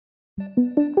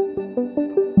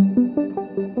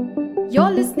You're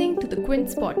listening to the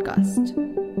Quince podcast.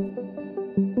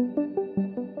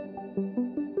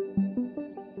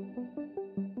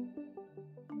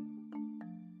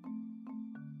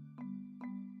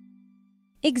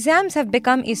 Exams have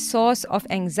become a source of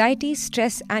anxiety,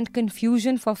 stress, and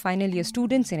confusion for final year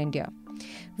students in India.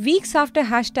 Weeks after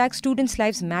hashtag Students'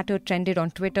 Lives Matter trended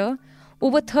on Twitter,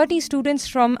 over 30 students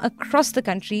from across the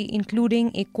country,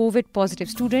 including a COVID-positive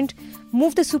student,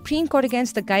 moved the Supreme Court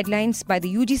against the guidelines by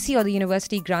the UGC or the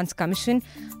University Grants Commission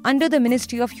under the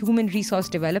Ministry of Human Resource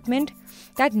Development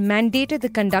that mandated the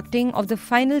conducting of the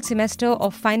final semester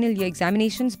of final year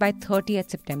examinations by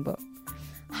 30th September.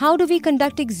 How do we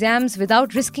conduct exams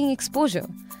without risking exposure?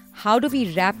 How do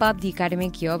we wrap up the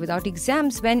academic year without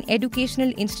exams when educational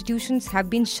institutions have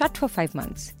been shut for 5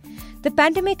 months? The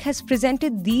pandemic has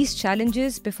presented these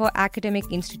challenges before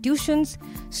academic institutions,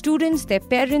 students, their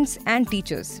parents, and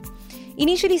teachers.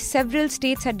 Initially, several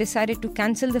states had decided to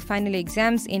cancel the final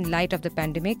exams in light of the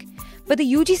pandemic, but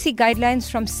the UGC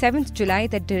guidelines from 7th July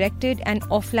that directed an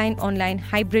offline-online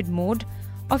hybrid mode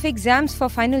of exams for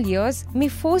final years may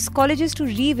force colleges to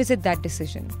revisit that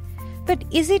decision. But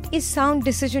is it a sound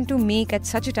decision to make at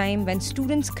such a time when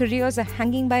students' careers are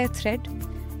hanging by a thread?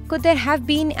 Could there have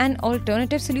been an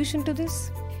alternative solution to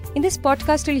this? In this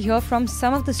podcast, we'll hear from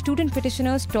some of the student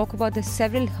petitioners talk about the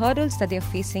several hurdles that they are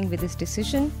facing with this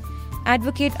decision.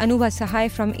 Advocate Anubha Sahai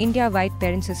from India White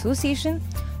Parents Association,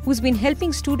 who's been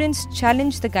helping students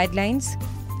challenge the guidelines,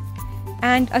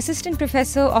 and Assistant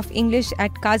Professor of English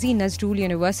at Qazi Nazrul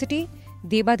University,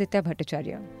 Debaditya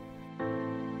Bhattacharya.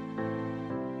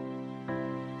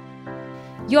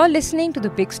 You're listening to The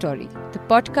Big Story, the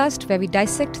podcast where we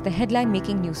dissect the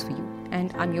headline-making news for you.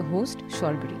 And I'm your host,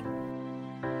 Shorbari.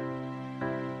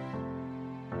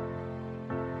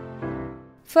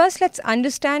 First, let's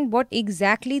understand what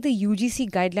exactly the UGC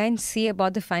guidelines say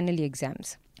about the final year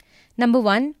exams. Number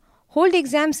 1, hold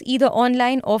exams either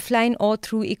online, offline, or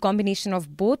through a combination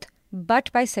of both, but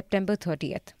by September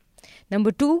 30th.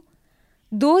 Number 2,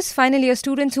 those final year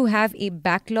students who have a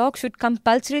backlog should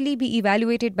compulsorily be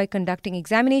evaluated by conducting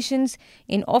examinations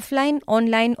in offline,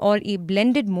 online, or a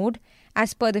blended mode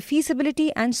as per the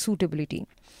feasibility and suitability.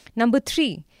 Number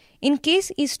 3, in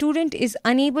case a student is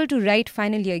unable to write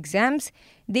final year exams,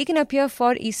 they can appear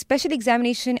for a special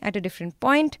examination at a different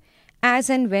point as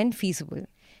and when feasible.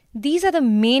 These are the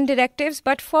main directives,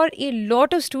 but for a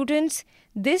lot of students,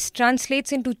 this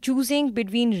translates into choosing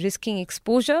between risking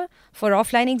exposure for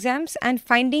offline exams and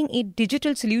finding a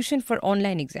digital solution for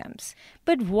online exams.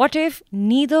 But what if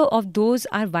neither of those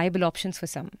are viable options for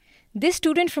some? This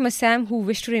student from Assam who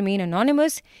wished to remain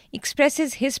anonymous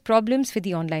expresses his problems with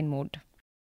the online mode.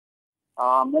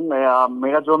 Ma'am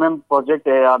मेरा जो ma'am project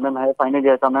है ma'am है final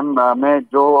year का ma'am मैं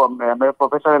जो मेरे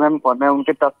professor है ma'am मैं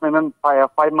उनके टच में मैम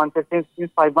 5 मंथ से सिंस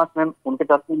 5 मंथ मैम उनके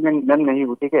टच में मैम नहीं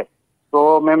हूँ, ठीक है।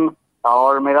 तो मैम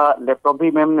और मेरा लैपटॉप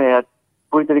भी मैम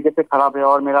पूरी तरीके से खराब है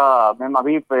और मेरा मैम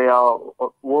अभी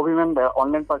वो भी ma'am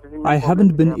online processing I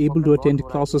haven't been able to attend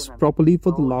classes properly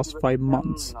for the last 5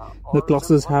 months. The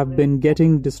classes have been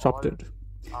getting disrupted.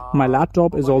 My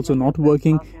laptop is also not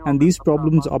working, and these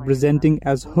problems are presenting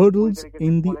as hurdles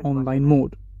in the online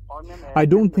mode. I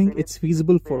don't think it's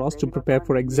feasible for us to prepare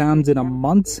for exams in a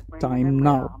month's time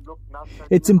now.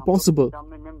 It's impossible.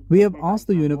 We have asked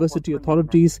the university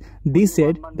authorities. They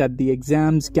said that the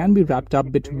exams can be wrapped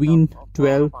up between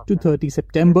 12 to 30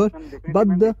 September, but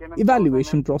the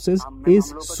evaluation process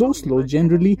is so slow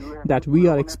generally that we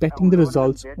are expecting the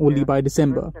results only by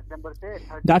December.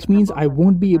 That means I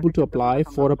won't be able to apply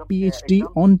for a PhD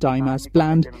on time as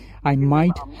planned. I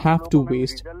might have to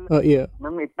waste a year.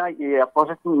 Ma'am इतना ये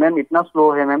process ma'am इतना slow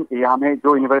है ma'am, यहाँ में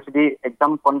जो university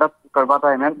exam conduct करवाता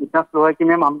है ma'am इतना स्लो है कि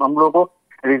मैम हम लोगों को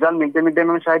रिजल्ट मिलते मिलते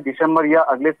मैम शायद दिसंबर या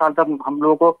अगले साल तक हम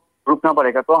लोगों को रुकना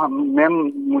पड़ेगा। तो हम मैम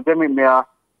मुझे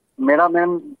मेरा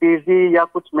मैम पीएचडी या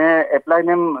कुछ मैं अप्लाई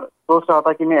मैम सोच रहा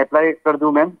था कि मैं अप्लाई कर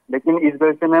दूं मैम, लेकिन इस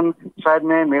वजह से मैम शायद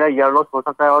मेरा ईयर लॉस हो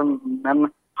सकता है और मैम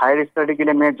हायर स्टडी के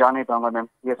लिए मैं जा नहीं पाऊंगा ma'am.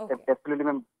 Yes absolutely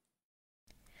ma'am.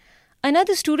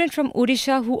 Another student from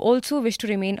Odisha who also wished to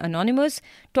remain anonymous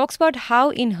talks about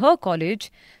how in her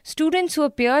college, students who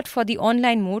appeared for the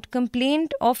online mode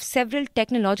complained of several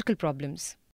technological problems.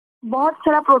 बहुत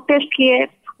सारा protest किए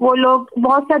वो लोग,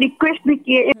 बहुत सारा request भी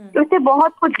किए, उससे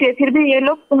बहुत कुछ किए, फिर भी ये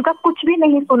लोग उनका कुछ भी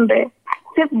नहीं सुन रहे,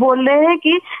 सिर्फ बोल रहे हैं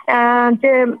कि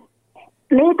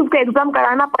नहीं तुमको एग्जाम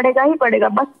कराना पड़ेगा ही पड़ेगा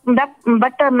बस।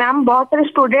 बट मैम बहुत सारे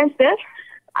students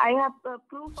I have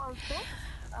proof also.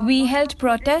 We held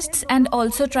protests and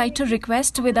also tried to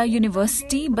request with our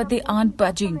university, but they aren't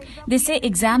budging. They say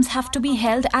exams have to be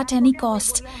held at any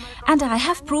cost. And I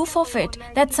have proof of it,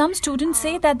 that some students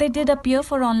say that they did appear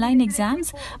for online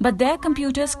exams, but their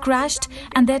computers crashed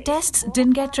and their tests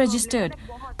didn't get registered.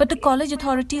 But the college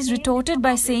authorities retorted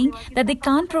by saying that they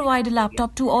can't provide a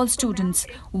laptop to all students.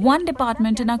 One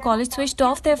department in our college switched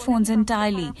off their phones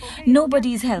entirely.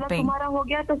 Nobody is helping.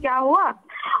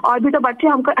 और भी तो बच्चे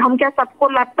हम क्या सबको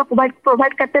laptop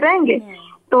provide करते रहेंगे?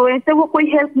 तो ऐसे वो कोई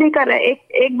हेल्प नहीं कर रहा है.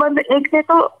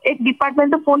 एक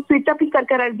डिपार्टमेंट तो फोन स्विच ऑफ ही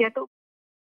करके रख दिया. तो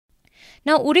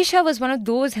Now, Odisha was one of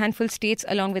those handful states,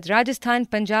 along with Rajasthan,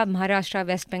 Punjab, Maharashtra,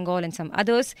 West Bengal, and some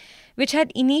others, which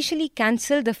had initially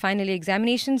cancelled the final year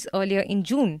examinations earlier in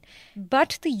June.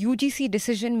 But the UGC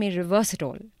decision may reverse it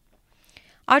all.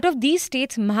 Out of these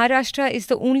states, Maharashtra is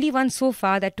the only one so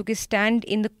far that took a stand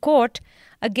in the court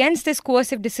against this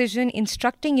coercive decision,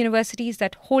 instructing universities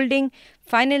that holding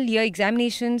final year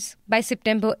examinations by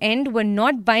September end were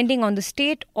not binding on the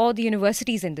state or the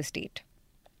universities in the state.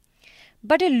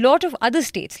 But a lot of other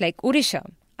states, like Odisha,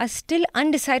 are still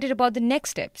undecided about the next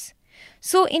steps.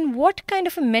 So, in what kind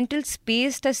of a mental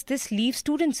space does this leave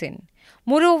students in?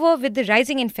 Moreover, with the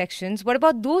rising infections, what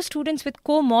about those students with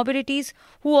comorbidities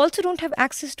who also don't have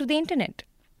access to the internet?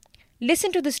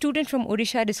 Listen to the student from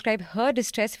Odisha describe her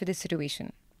distress with this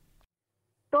situation.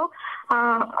 तो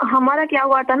हमारा क्या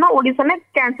हुआ था ना, ओडिशा में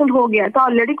cancel हो गया था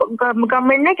ऑलरेडी,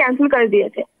 गवर्नमेंट ने कैंसिल कर दिए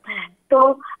थे.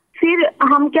 तो फिर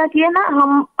हम क्या किए ना,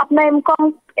 हम अपना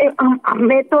एमकॉम,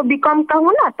 मैं तो बीकॉम का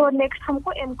हूँ ना, तो नेक्स्ट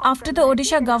हमको MCom. After the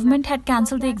Odisha government had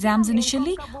cancelled the exams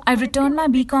initially, I returned my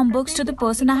BCom books to the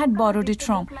person I had borrowed it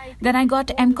from. Then I got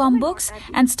MCom books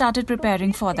and started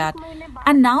preparing for that.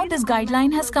 And now this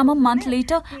guideline has come a month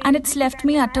later and it's left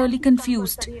me utterly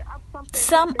confused.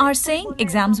 Some are saying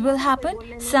exams will happen,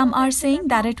 some are saying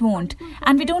that it won't,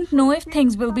 and we don't know if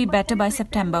things will be better by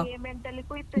September.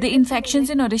 The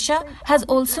infections in Odisha has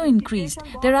also increased.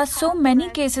 There are so many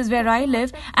cases where I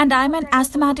live and I'm an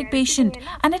asthmatic patient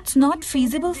and it's not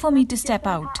feasible for me to step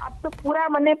out. पूरा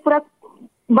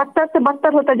बदतर से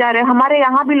बदतर होता जा रहा है. हमारे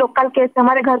यहाँ भी लोकल केस,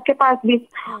 हमारे घर के पास भी.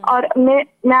 और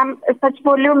मैं सच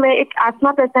बोल रही हूँ, मैं एक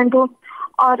आस्थमा पेशेंट हूँ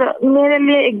और मेरे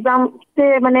लिए एग्जाम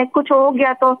से मैंने कुछ हो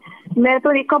गया तो मैं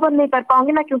तो रिकवर नहीं कर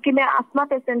पाऊंगी ना, क्योंकि मैं आस्थमा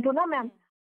पेशेंट हूँ ना ma'am.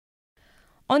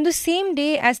 On the same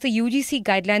day as the UGC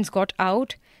guidelines got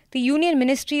out, the Union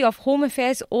Ministry of Home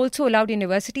Affairs also allowed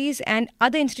universities and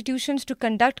other institutions to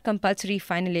conduct compulsory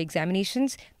final year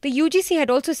examinations. The UGC had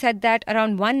also said that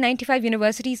around 195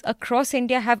 universities across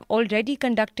India have already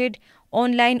conducted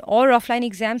online or offline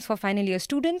exams for final year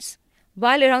students,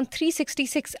 while around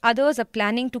 366 others are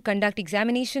planning to conduct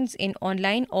examinations in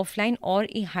online, offline or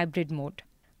a hybrid mode.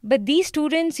 But these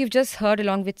students you've just heard,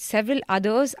 along with several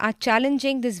others, are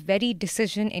challenging this very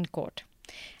decision in court.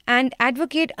 And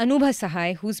advocate Anubha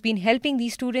Sahai, who's been helping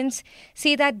these students,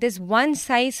 say that this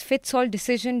one-size-fits-all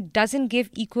decision doesn't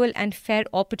give equal and fair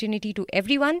opportunity to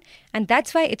everyone, and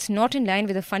that's why it's not in line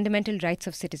with the fundamental rights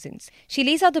of citizens. She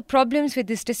lays out the problems with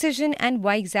this decision and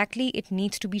why exactly it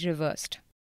needs to be reversed.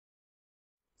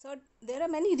 So there are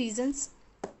many reasons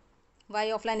why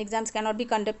offline exams cannot be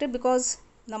conducted, because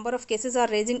number of cases are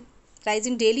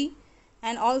rising daily,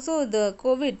 and also the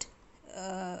COVID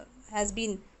has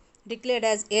been declared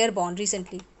as airborne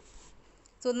recently.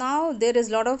 So now there is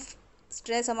a lot of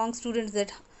stress among students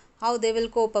that how they will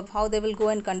cope up, how they will go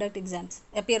and conduct exams,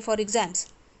 appear for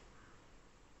exams.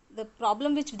 The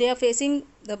problem which they are facing,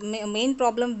 the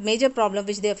major problem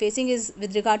which they are facing is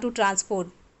with regard to transport,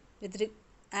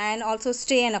 and also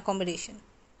stay and accommodation.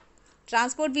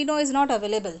 Transport, we know, is not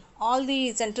available. All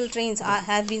the central trains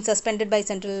have been suspended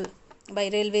by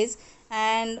railways,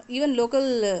 and even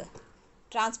local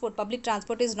public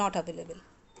transport is not available.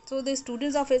 So the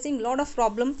students are facing a lot of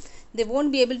problem. They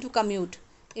won't be able to commute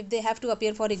if they have to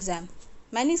appear for exam.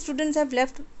 Many students have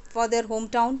left for their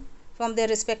hometown from their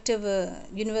respective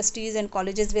universities and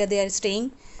colleges where they are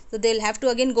staying. So they'll have to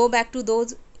again go back to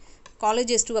those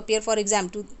colleges to appear for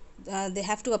exam. They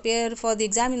have to appear for the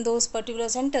exam in those particular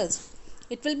centers.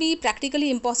 It will be practically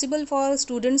impossible for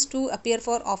students to appear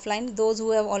for offline, those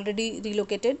who have already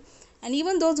relocated, and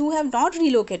even those who have not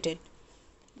relocated.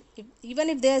 Even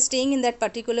if they are staying in that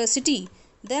particular city,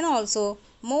 then also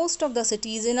most of the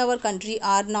cities in our country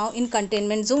are now in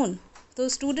containment zone. So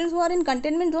students who are in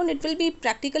containment zone, it will be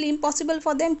practically impossible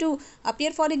for them to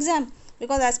appear for exam,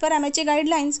 because as per MHA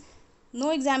guidelines,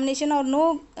 no examination or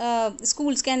no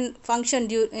schools can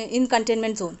function in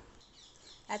containment zone.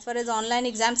 As far as online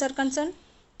exams are concerned,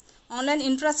 online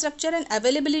infrastructure and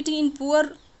availability in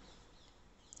poor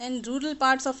and rural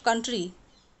parts of country,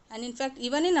 and in fact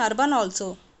even in urban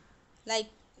also, like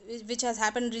which has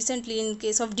happened recently in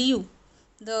case of DU.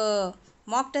 The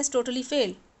mock test totally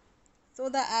failed. So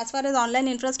as far as online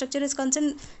infrastructure is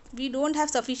concerned, we don't have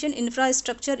sufficient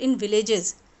infrastructure in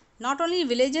villages. Not only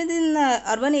villages, in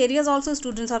urban areas also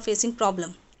students are facing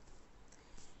problem.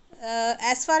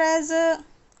 As far as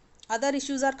other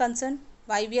issues are concerned,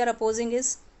 why we are opposing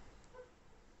is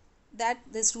that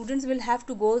the students will have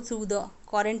to go through the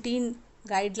quarantine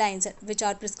guidelines which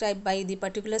are prescribed by the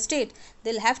particular state.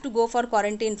 They'll have to go for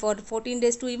quarantine for 14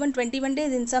 days to even 21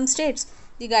 days in some states.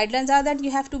 The guidelines are that you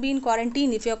have to be in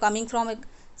quarantine if you're coming from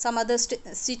some other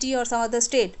city or some other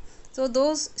state. So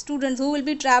those students who will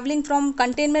be traveling from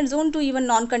containment zone to even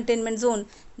non-containment zone,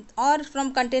 or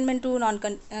from containment to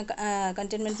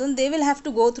non-containment zone, they will have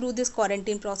to go through this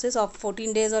quarantine process of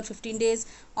 14 days or 15 days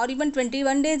or even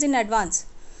 21 days in advance.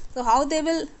 So how they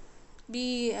will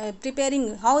be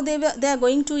preparing, how they are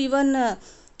going to even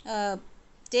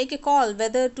take a call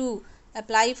whether to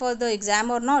apply for the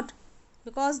exam or not,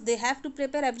 because they have to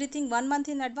prepare everything 1 month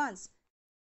in advance.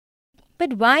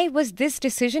 But why was this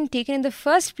decision taken in the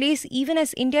first place, even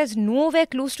as India is nowhere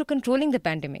close to controlling the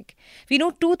pandemic? We know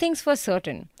two things for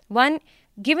certain. One,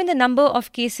 given the number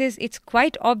of cases, it's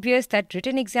quite obvious that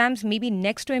written exams may be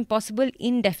next to impossible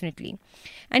indefinitely.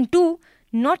 And two,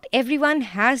 not everyone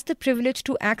has the privilege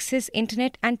to access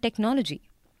internet and technology.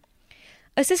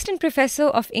 Assistant Professor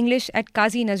of English at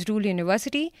Kazi Nazrul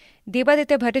University,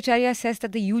 Debaditya Bhattacharya says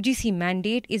that the UGC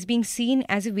mandate is being seen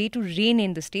as a way to rein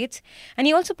in the states, and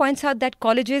he also points out that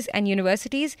colleges and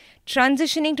universities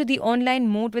transitioning to the online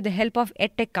mode with the help of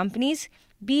edtech companies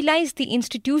belies the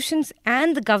institutions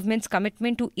and the government's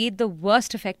commitment to aid the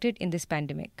worst affected in this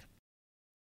pandemic.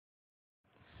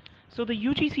 So the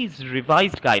UGC's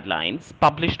revised guidelines,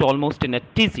 published almost in a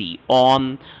tizzy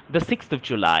on the 6th of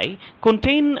July,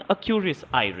 contain a curious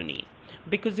irony.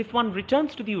 Because if one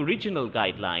returns to the original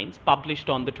guidelines published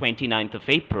on the 29th of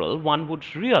April, one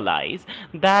would realize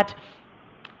that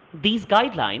these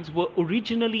guidelines were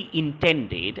originally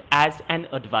intended as an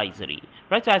advisory,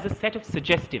 right? So as a set of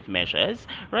suggestive measures,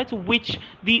 right? So which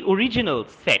the original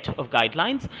set of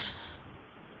guidelines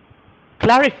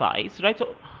clarifies, right?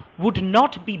 So would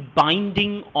not be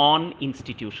binding on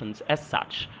institutions as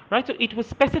such, right? So it was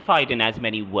specified in as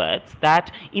many words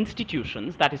that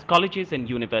institutions, that is colleges and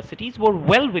universities, were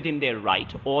well within their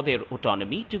right or their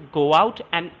autonomy to go out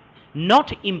and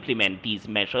not implement these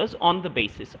measures on the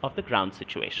basis of the ground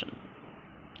situation.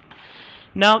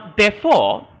 Now,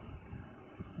 therefore,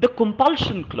 the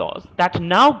compulsion clause that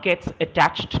now gets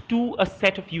attached to a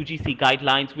set of UGC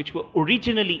guidelines which were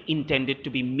originally intended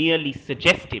to be merely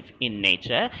suggestive in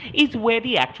nature is where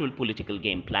the actual political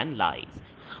game plan lies.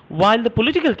 While the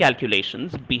political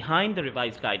calculations behind the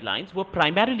revised guidelines were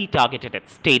primarily targeted at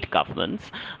state governments,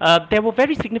 there were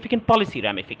very significant policy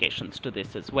ramifications to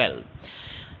this as well.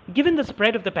 Given the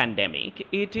spread of the pandemic,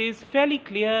 it is fairly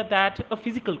clear that a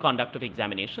physical conduct of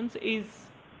examinations is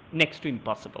next to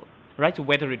impossible. Right, so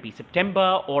whether it be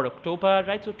September or October,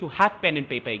 right, so to have pen and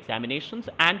paper examinations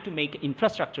and to make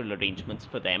infrastructural arrangements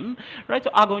for them, right, so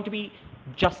are going to be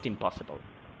just impossible,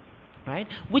 right,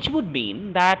 which would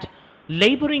mean that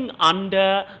laboring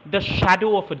under the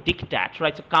shadow of a diktat,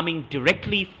 right, so coming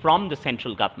directly from the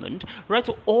central government, right,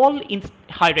 so all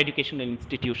higher educational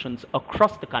institutions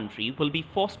across the country will be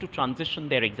forced to transition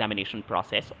their examination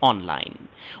process online,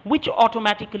 which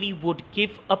automatically would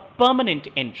give a permanent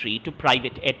entry to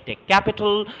private edtech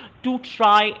capital to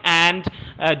try and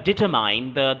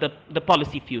determine the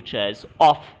policy futures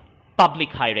of public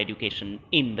higher education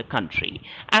in the country.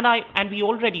 And we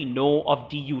already know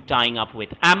of DU tying up with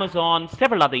Amazon,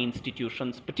 several other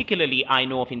institutions, particularly I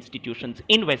know of institutions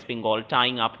in West Bengal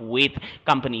tying up with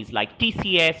companies like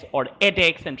TCS or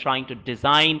edX and trying to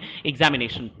design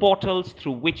examination portals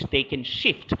through which they can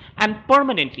shift and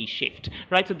permanently shift,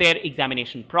 right, so their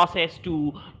examination process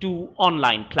to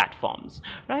online platforms,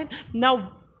 right?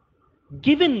 Now,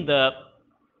 given the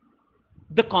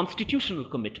constitutional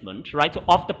commitment, right, so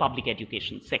of the public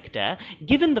education sector,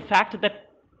 given the fact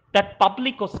that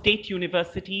public or state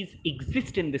universities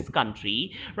exist in this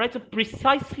country, right, so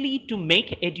precisely to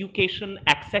make education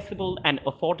accessible and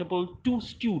affordable to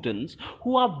students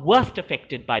who are worst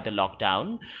affected by the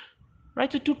lockdown,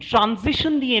 right, so to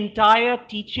transition the entire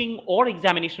teaching or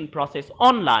examination process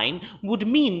online would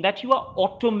mean that you are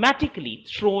automatically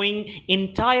throwing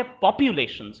entire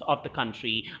populations of the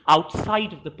country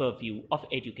outside of the purview of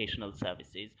educational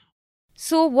services.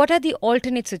 So, what are the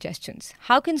alternate suggestions?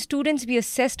 How can students be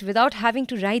assessed without having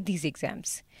to write these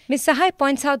exams? Ms. Sahai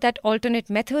points out that alternate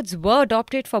methods were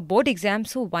adopted for board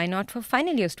exams, so why not for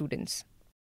final year students?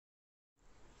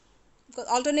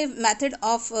 Alternate method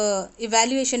of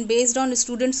evaluation based on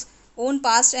students' own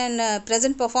past and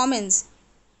present performance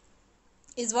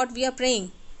is what we are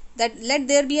praying, that let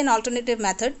there be an alternative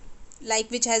method, like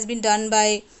which has been done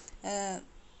by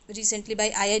recently by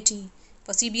IIT.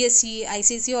 For CBSE,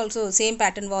 ICSE also same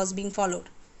pattern was being followed.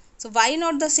 So why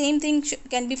not the same thing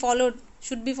should be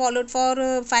followed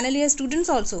for final year students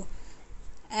also?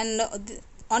 And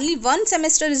only one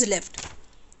semester is left.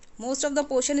 Most of the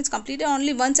portion is completed,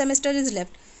 only one semester is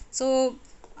left. So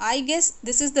I guess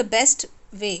this is the best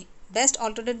way, best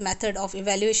alternate method of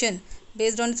evaluation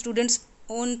based on students'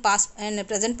 own past and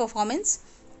present performance.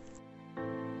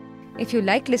 If you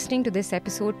like listening to this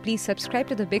episode, please subscribe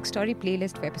to the Big Story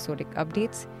playlist for episodic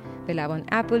updates. We're live on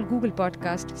Apple, Google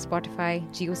Podcast, Spotify,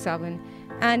 JioSaavn,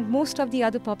 and most of the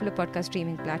other popular podcast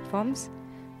streaming platforms.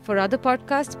 For other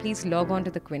podcasts, please log on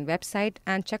to the Quint website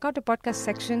and check out the podcast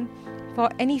section. For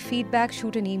any feedback,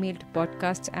 shoot an email to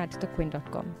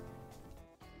podcasts@thequint.com.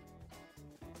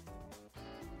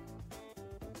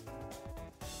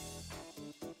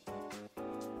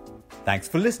 Thanks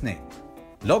for listening.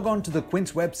 Log on to the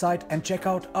Quint's website and check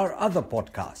out our other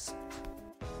podcasts.